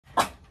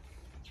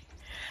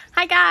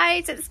Hi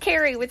guys, it's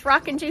Carrie with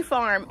Rockin G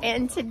Farm,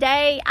 and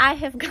today I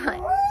have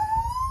got,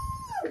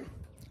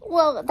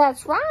 well,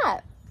 that's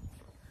right.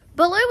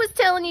 Baloo was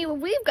telling you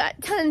we've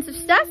got tons of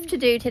stuff to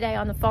do today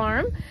on the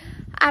farm.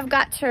 I've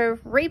got to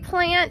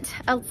replant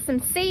some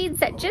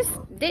seeds that just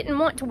didn't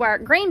want to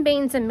work. Green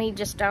beans and me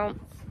just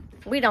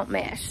we don't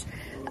mesh.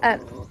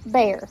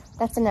 Bear,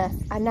 that's enough.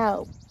 I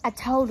know. I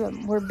told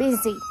them we're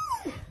busy.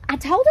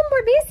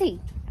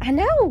 I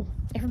know.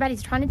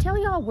 Everybody's trying to tell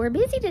y'all we're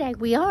busy today.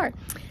 We are.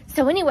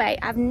 So anyway,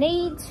 I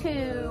need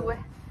to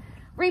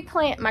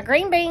replant my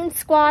green beans,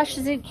 squash,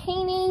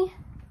 zucchini,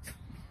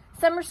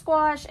 summer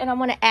squash, and I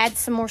want to add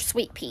some more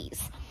sweet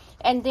peas.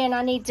 And then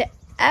I need to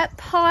up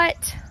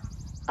pot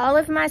all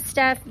of my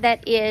stuff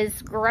that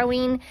is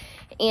growing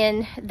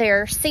in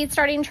their seed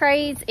starting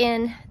trays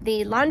in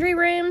the laundry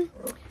room,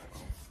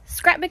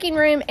 scrapbooking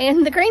room,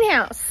 and the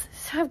greenhouse.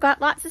 So I've got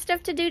lots of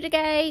stuff to do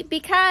today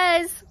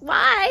because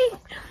why?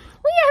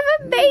 We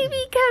have a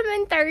baby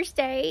coming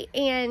Thursday,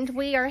 and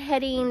we are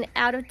heading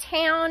out of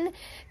town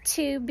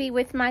to be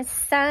with my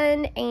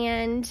son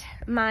and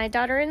my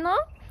daughter-in-law,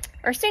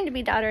 or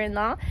soon-to-be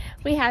daughter-in-law.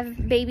 We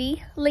have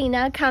baby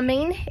Lena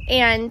coming,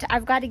 and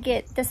I've got to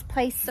get this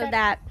place so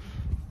that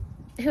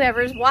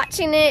whoever's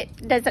watching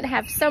it doesn't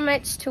have so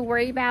much to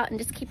worry about, and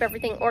just keep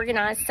everything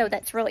organized so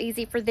that's real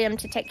easy for them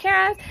to take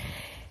care of.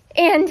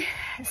 And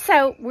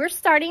so we're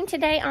starting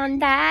today on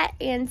that,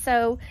 and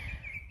so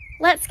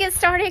let's get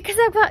started because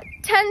I've got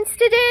tons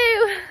to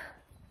do.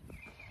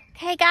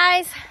 Okay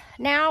guys,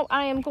 now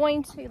I am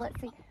going to, let's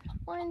see,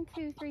 1,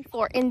 2, 3,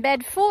 4. In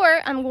bed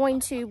 4, I'm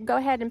going to go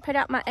ahead and put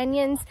out my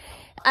onions.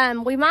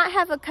 We might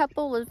have a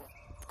couple of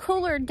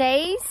cooler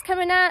days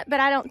coming up,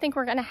 but I don't think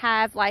we're gonna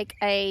have like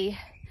a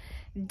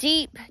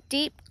deep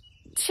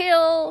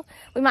chill.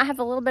 We might have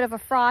a little bit of a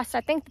frost.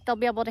 I think that they'll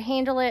be able to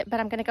handle it,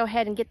 but I'm gonna go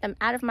ahead and get them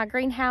out of my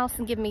greenhouse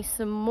and give me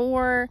some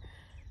more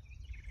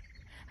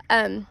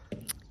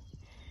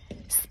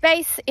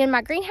space in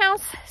my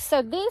greenhouse.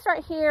 So these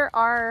right here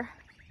are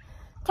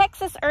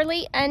Texas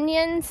early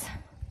onions,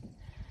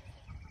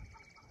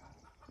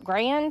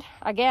 grand,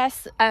 I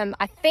guess.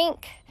 I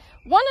think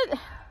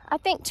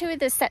two of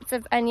the sets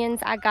of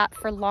onions I got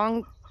for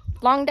long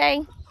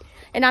day,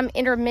 and I'm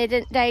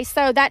intermittent day,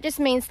 so that just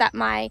means that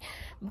my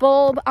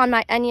bulb on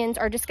my onions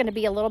are just going to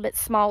be a little bit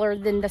smaller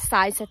than the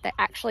size that they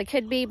actually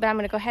could be. But I'm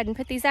going to go ahead and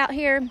put these out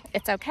here.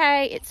 It's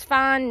okay, it's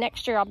fine.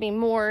 Next year I'll be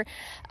more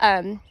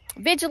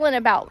vigilant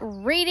about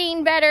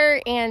reading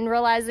better and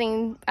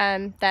realizing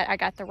that I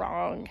got the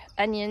wrong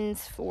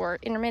onions for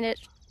intermittent,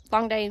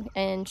 long day,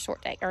 and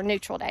short day, or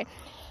neutral day.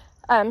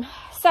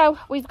 So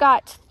we've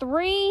got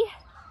 3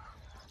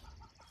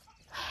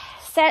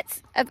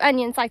 sets of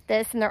onions like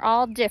this, and they're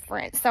all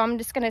different. So I'm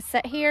just going to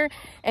sit here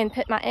and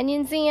put my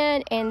onions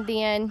in, and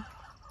then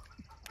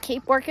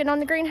keep working on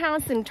the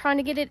greenhouse and trying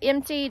to get it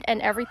emptied,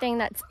 and everything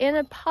that's in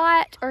a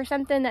pot or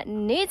something that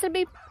needs to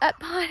be up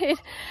potted,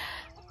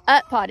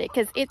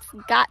 because it's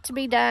got to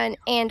be done.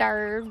 And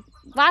our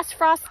last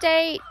frost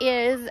day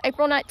is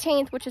April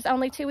 19th, which is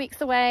only 2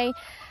 weeks away.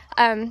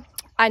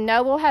 I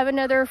know we'll have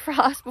another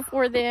frost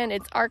before then.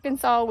 It's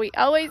Arkansas, we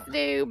always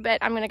do, but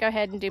I'm going to go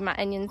ahead and do my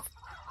onions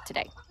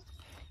today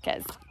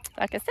because,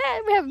 like I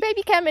said, we have a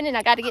baby coming and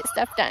I got to get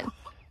stuff done.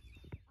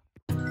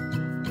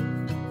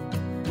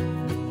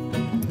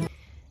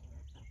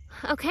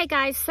 Okay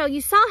guys, so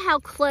you saw how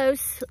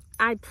close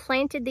I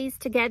planted these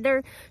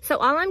together. So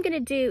all I'm going to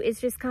do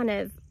is just kind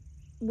of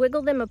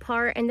wiggle them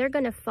apart, and they're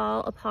going to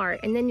fall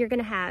apart, and then you're going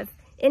to have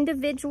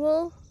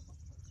individual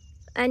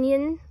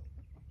onion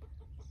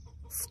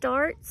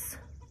starts.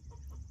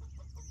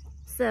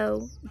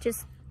 So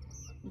just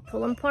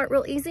pull them apart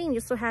real easy, and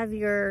you'll still have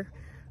your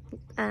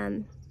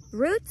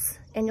roots,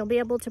 and you'll be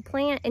able to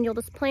plant, and you'll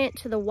just plant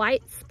to the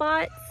white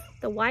spots,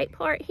 the white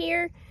part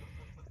here,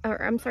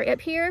 or I'm sorry, up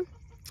here,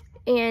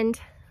 and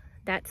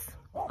that's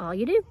all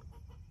you do.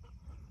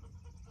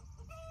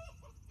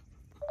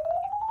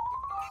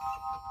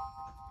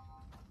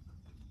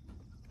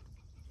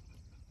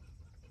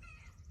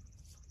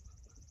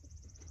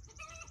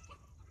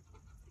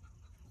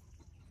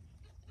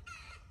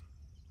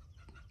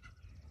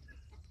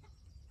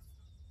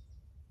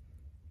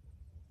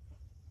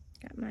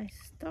 Got my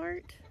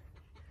start.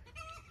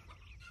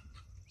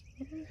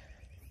 Yeah.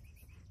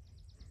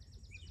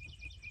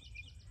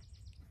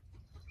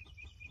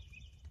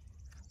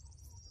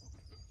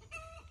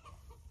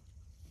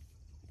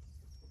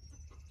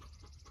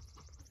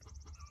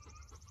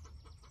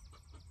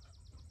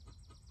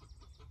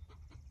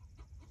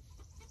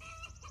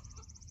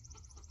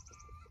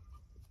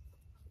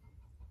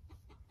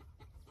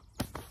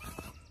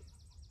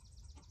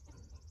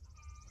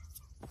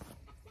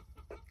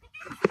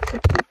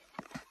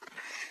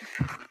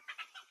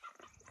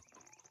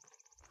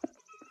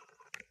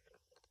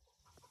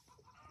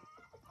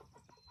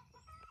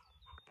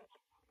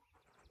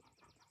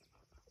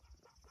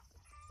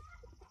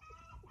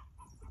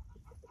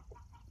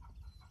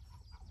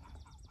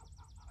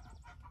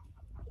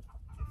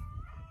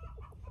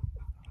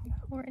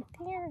 Right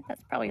there.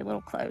 That's probably a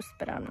little close,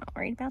 but I'm not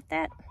worried about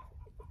that.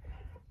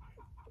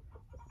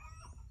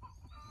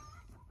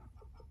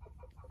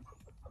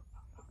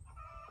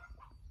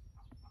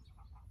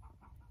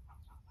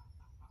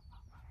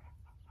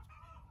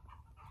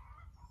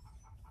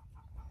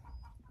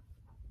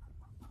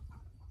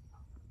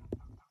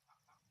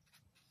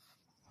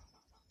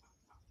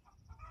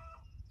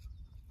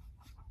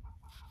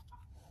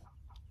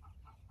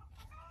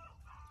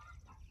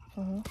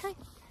 Okay,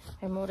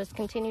 and we'll just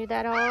continue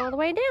that all the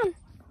way down.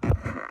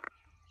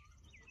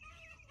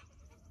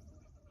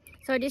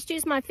 So I just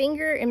used my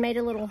finger and made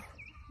a little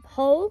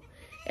hole,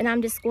 and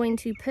I'm just going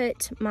to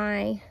put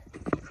my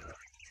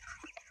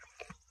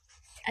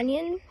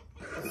onion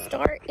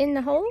start in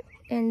the hole,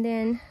 and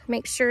then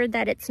make sure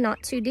that it's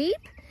not too deep.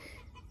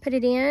 Put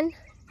it in,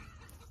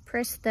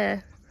 press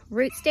the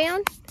roots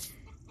down,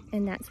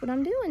 and that's what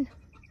I'm doing.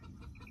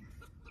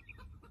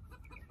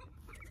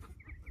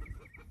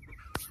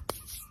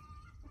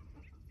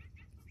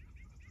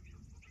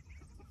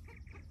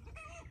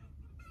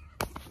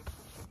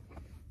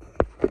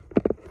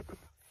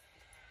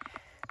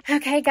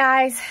 Okay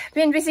guys,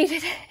 been busy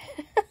today.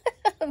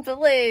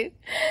 Blue.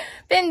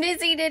 Been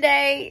busy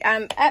today.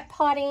 I'm up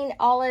potting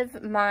all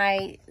of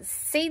my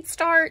seed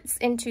starts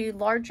into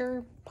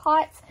larger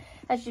pots.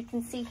 As you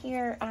can see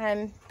here,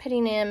 I'm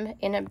putting them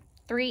in a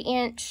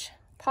 3-inch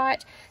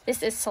pot.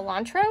 This is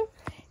cilantro,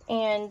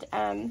 and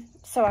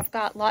so I've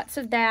got lots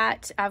of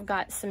that. I've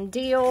got some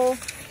dill.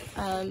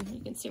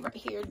 You can see right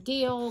here,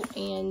 dill,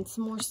 and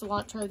some more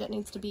cilantro that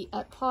needs to be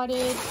up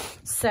potted.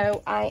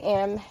 So I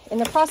am in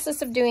the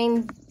process of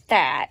doing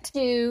that.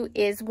 Too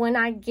is when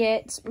I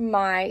get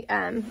my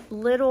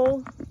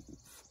little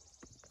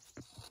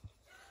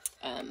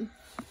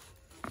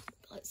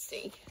let's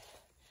see,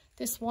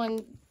 this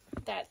one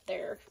that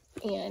they're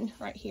in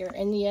right here,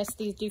 and yes,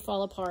 these do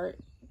fall apart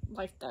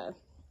like the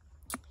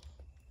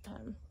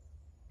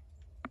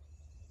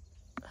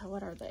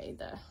what are they,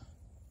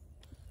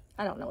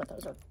 I don't know what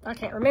those are. I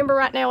can't remember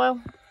right now.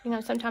 Well, you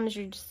know, sometimes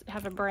you just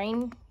have a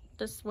brain,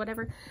 just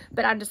whatever,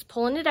 but I'm just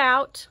pulling it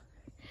out.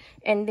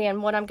 And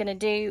then what I'm going to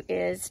do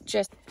is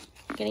just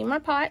getting my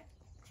pot,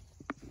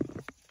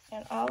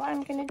 and all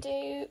I'm going to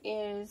do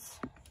is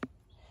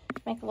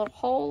make a little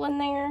hole in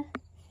there,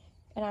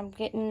 and I'm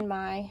getting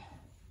my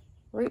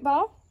root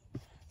ball,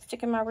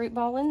 sticking my root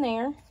ball in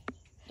there,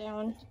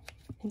 down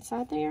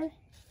inside there,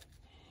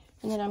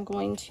 and then I'm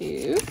going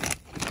to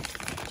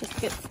just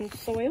get some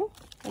soil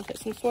and put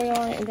some soil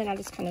on it, and then I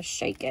just kind of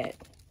shake it,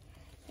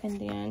 and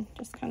then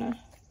just kind of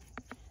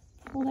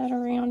pull that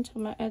around to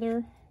my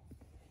other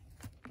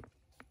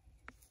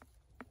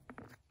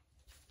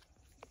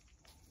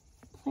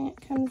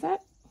plant comes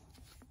up,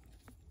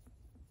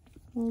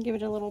 and give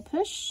it a little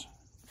push,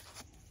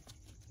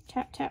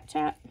 tap, tap,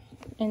 tap,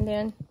 and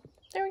then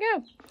there we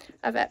go.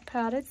 I've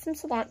potted some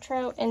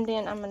cilantro, and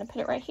then I'm going to put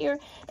it right here.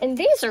 And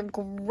these are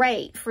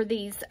great for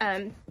these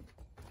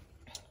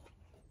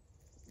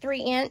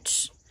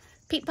 3-inch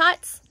peat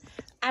pots.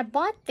 I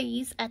bought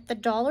these at the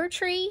Dollar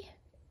Tree,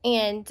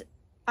 and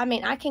I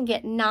mean, I can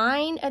get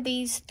 9 of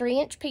these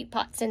 3-inch peat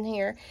pots in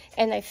here,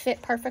 and they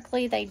fit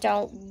perfectly. They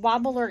don't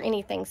wobble or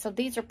anything. So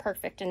these are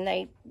perfect, and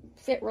they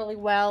fit really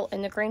well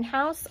in the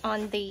greenhouse,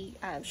 on the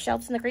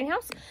shelves in the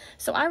greenhouse.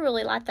 So I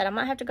really like that. I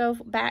might have to go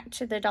back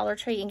to the Dollar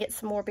Tree and get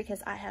some more,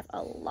 because I have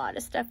a lot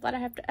of stuff that I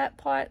have to up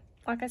pot.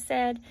 Like I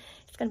said,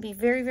 it's going to be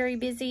very, very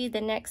busy the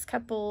next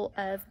couple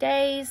of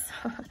days.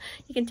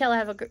 You can tell I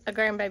have a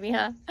grandbaby,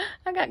 huh?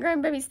 I got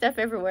grandbaby stuff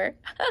everywhere. And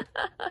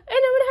I'm going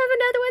to have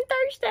another one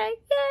Thursday.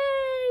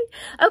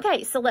 Yay!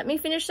 Okay, so let me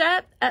finish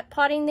up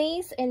potting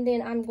these, and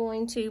then I'm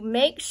going to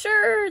make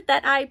sure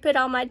that I put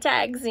all my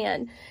tags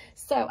in.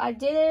 So I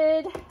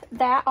did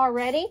that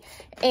already,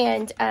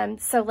 and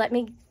so let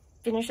me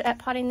finish up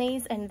potting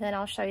these, and then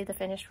I'll show you the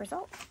finished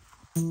result.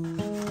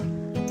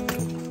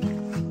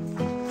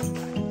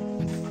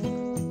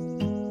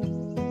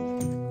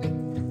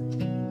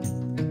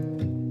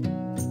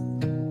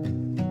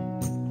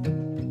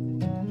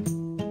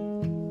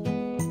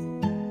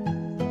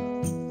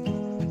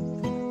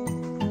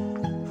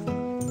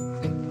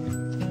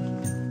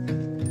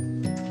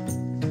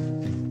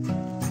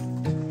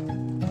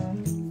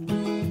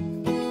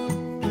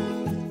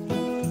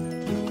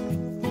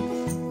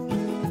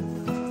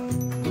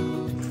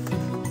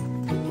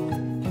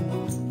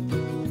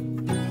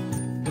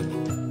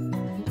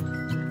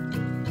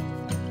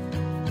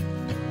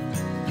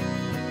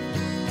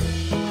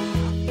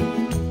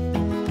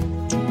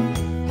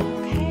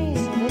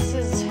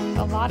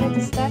 A lot of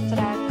the stuff that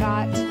I've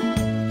got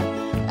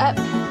up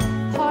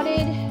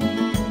potted.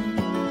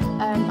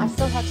 I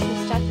still have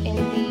some stuff in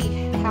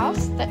the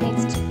house that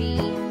needs to be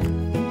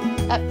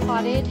up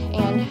potted,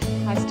 and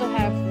I still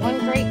have one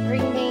great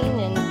green bean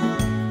and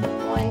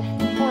one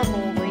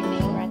horrible green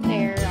bean right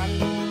there.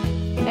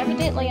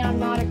 Evidently I'm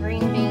not a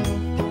green bean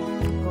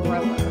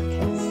grower,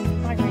 because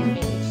my green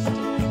beans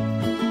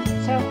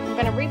stink. So I'm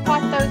going to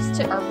repot those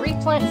or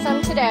replant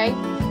some today.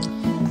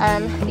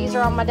 These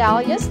are all my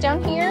dahlias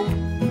down here.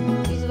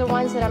 These are the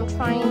ones that I'm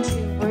trying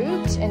to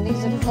root, and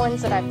these are the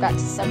ones that I've got to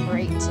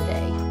separate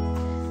today.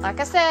 Like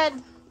I said,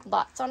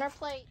 lots on our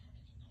plate.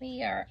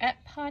 We are up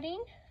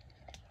potting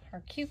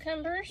our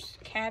cucumbers,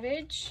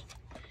 cabbage,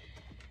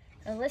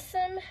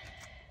 alyssum.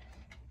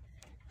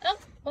 Oh,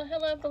 well,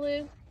 hello,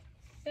 Baloo.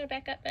 Go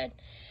back up, bud.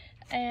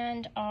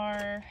 And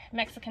our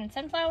Mexican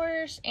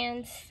sunflowers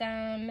and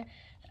some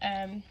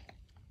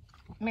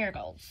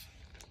marigolds.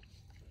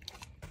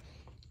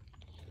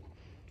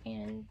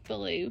 And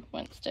Blue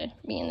wants to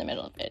be in the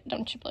middle of it,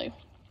 don't you, Blue?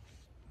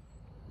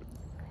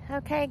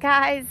 Okay,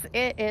 guys,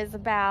 it is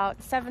about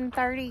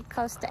 7:30,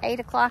 close to 8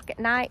 o'clock at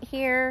night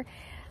here.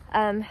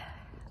 I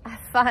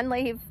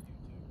finally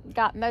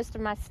got most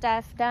of my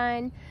stuff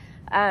done.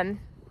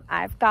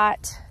 I've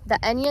got the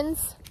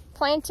onions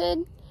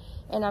planted,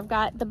 and I've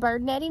got the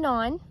bird netting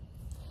on.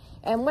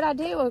 And what I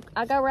do,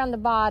 I go around the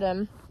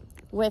bottom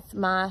with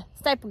my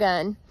staple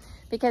gun,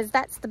 because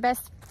that's the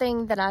best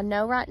thing that I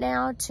know right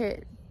now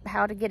to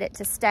how to get it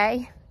to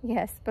stay.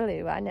 Yes,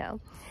 Blue, I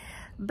know.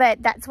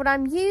 But that's what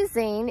I'm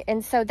using,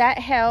 and so that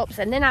helps.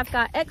 And then I've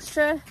got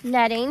extra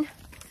netting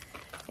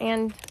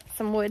and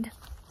some wood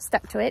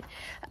stuck to it.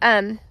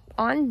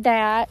 On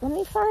that, let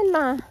me find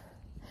my,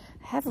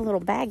 I have a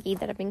little baggie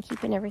that I've been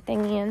keeping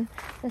everything in.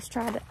 Let's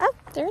try to, oh,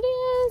 there it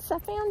is. I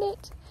found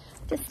it.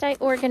 To stay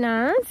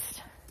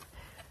organized.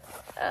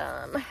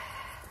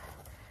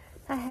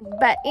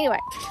 But anyway,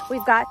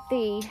 we've got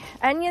the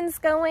onions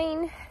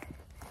going.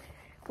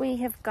 We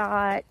have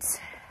got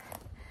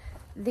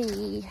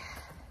the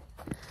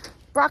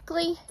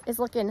broccoli is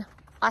looking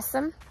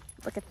awesome.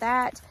 Look at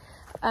that.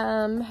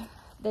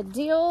 The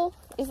dill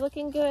is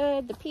looking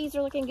good. The peas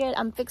are looking good.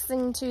 I'm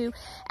fixing to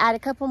add a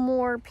couple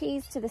more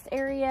peas to this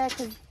area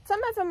because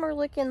some of them are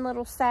looking a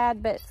little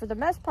sad, but for the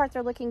most part,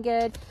 they're looking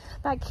good.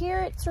 My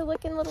carrots are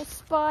looking a little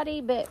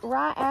spotty, but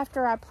right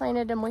after I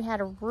planted them, we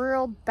had a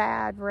real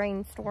bad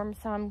rainstorm,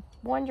 so I'm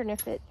wondering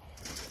if it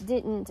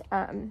didn't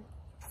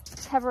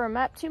cover them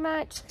up too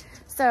much.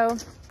 So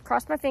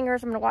cross my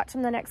fingers. I'm going to watch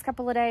them the next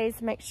couple of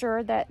days, make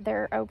sure that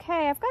they're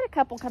okay. I've got a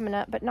couple coming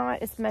up, but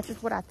not as much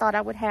as what I thought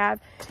I would have.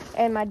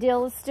 And my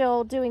dill is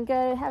still doing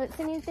good. Haven't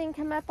seen anything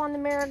come up on the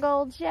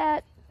marigolds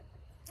yet.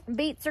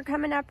 Beets are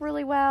coming up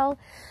really well.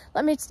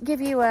 Let me give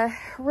you a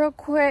real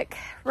quick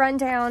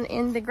rundown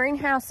in the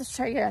greenhouse to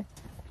show you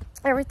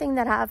everything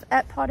that I've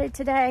up potted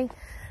today.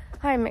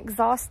 I'm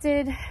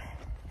exhausted.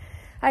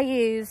 I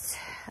used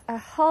a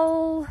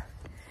whole,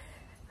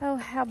 oh,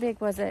 how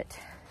big was it?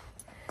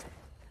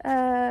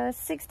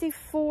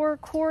 64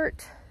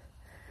 quart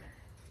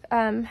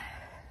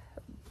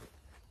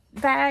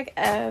bag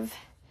of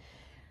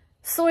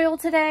soil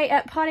today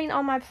up potting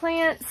all my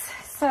plants.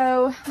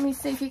 So let me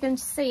see if you can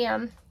see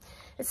them.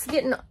 It's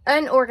getting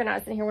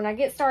unorganized in here. When I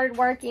get started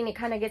working, it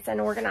kind of gets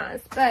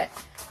unorganized. But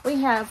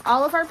we have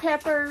all of our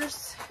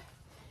peppers,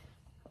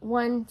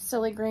 one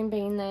silly green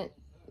bean that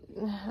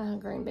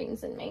green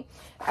beans in me.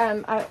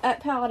 I up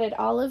potted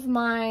all of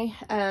my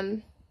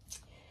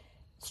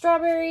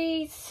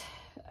strawberries,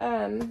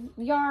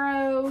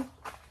 yarrow,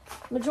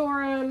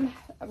 marjoram,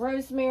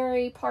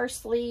 rosemary,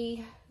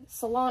 parsley,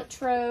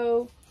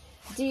 cilantro,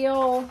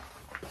 dill,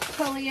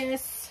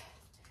 coleus,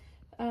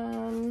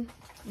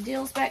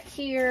 dill's back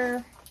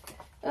here.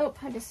 Oh,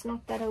 I just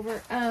knocked that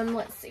over.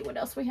 Let's see what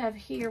else we have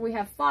here. We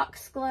have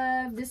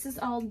foxglove. This is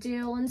all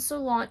dill and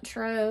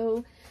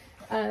cilantro.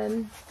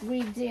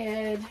 We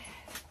did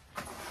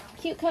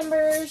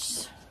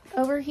cucumbers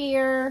over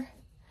here.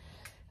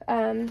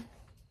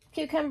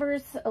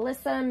 Cucumbers,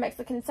 alyssum,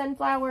 Mexican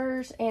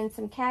sunflowers, and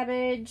some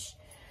cabbage.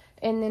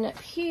 And then up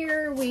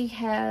here we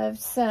have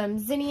some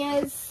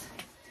zinnias,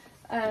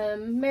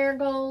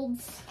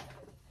 marigolds,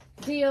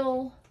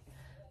 dill,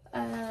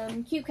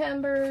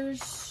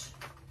 cucumbers,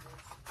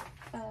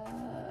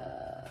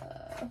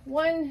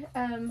 one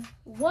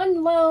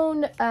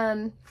lone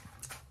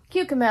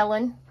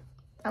cucamelon.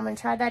 I'm going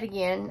to try that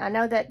again. I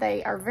know that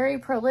they are very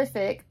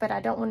prolific, but I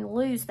don't want to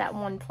lose that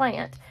one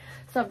plant.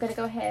 So I'm going to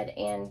go ahead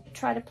and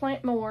try to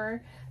plant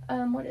more.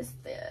 What is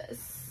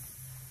this?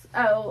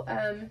 Oh,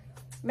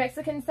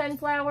 Mexican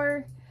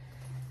sunflower.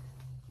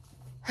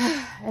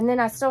 And then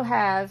I still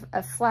have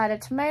a flat of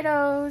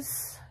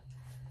tomatoes,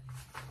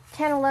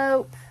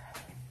 cantaloupe,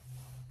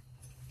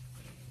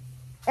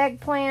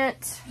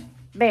 eggplant,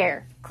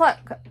 bear.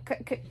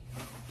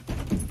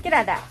 Get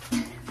out of that.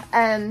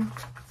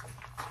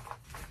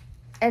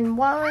 And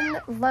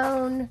one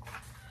lone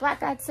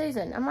black-eyed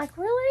Susan. I'm like,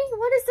 really?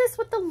 What is this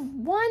with the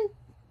one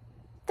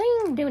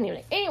thing doing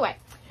anything?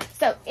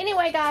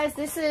 Anyway, guys,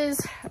 this is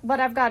what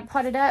I've got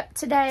potted up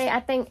today. I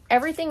think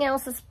everything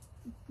else is,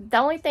 the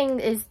only thing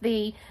is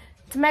the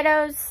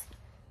tomatoes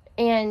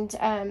and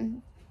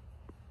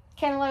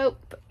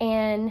cantaloupe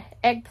and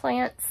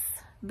eggplants,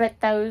 but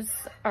those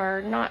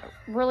are not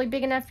really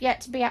big enough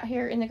yet to be out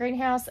here in the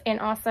greenhouse. And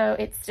also,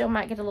 it still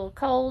might get a little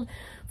cold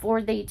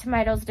for the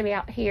tomatoes to be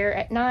out here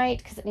at night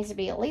because it needs to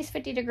be at least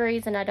 50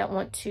 degrees and I don't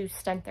want to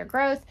stunt their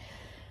growth.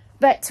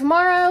 But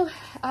tomorrow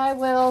I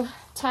will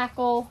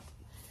tackle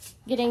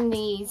getting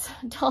these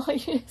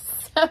dahlias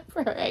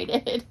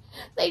separated.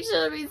 They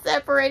should have been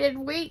separated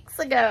weeks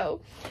ago.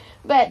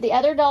 But the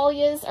other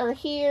dahlias are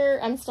here.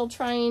 I'm still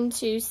trying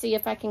to see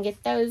if I can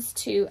get those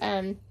to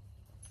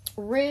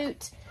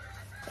root.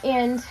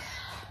 And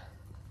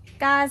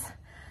guys,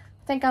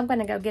 I think I'm going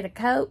to go get a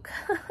Coke.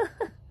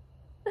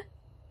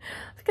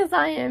 Because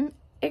I am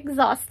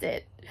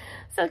exhausted.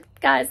 So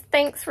guys,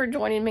 thanks for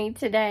joining me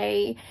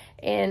today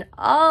and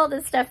all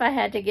the stuff I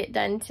had to get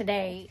done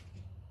today.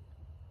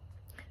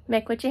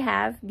 Make what you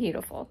have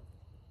beautiful.